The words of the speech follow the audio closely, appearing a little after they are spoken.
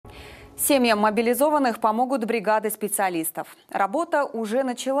Семьям мобилизованных помогут бригады специалистов. Работа уже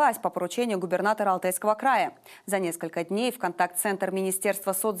началась по поручению губернатора Алтайского края. За несколько дней в контакт-центр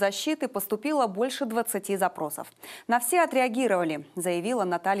Министерства соцзащиты поступило больше 20 запросов. На все отреагировали, заявила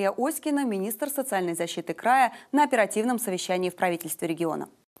Наталья Оськина, министр социальной защиты края, на оперативном совещании в правительстве региона.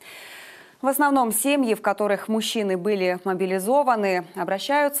 В основном семьи, в которых мужчины были мобилизованы,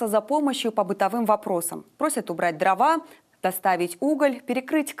 обращаются за помощью по бытовым вопросам. Просят убрать дрова, доставить уголь,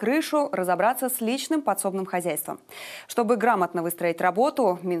 перекрыть крышу, разобраться с личным подсобным хозяйством. Чтобы грамотно выстроить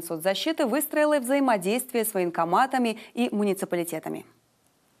работу, Минсоцзащиты выстроила взаимодействие с военкоматами и муниципалитетами.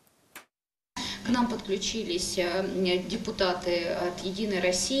 К нам подключились депутаты от «Единой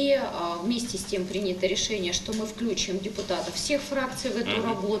России». Вместе с тем принято решение, что мы включим депутатов всех фракций в эту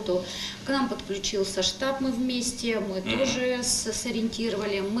работу. К нам подключился штаб, мы вместе, мы тоже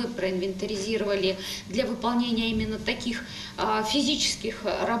сориентировали, мы проинвентаризировали для выполнения именно таких физических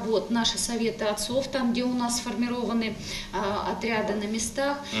работ наши советы отцов, там, где у нас сформированы отряды на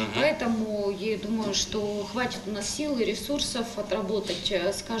местах. Поэтому я думаю, что хватит у нас сил и ресурсов отработать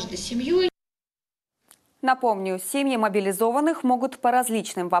с каждой семьей. Напомню, семьи мобилизованных могут по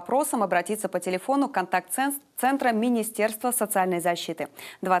различным вопросам обратиться по телефону контакт-центра Министерства социальной защиты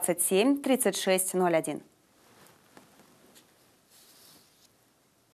 27 36 01.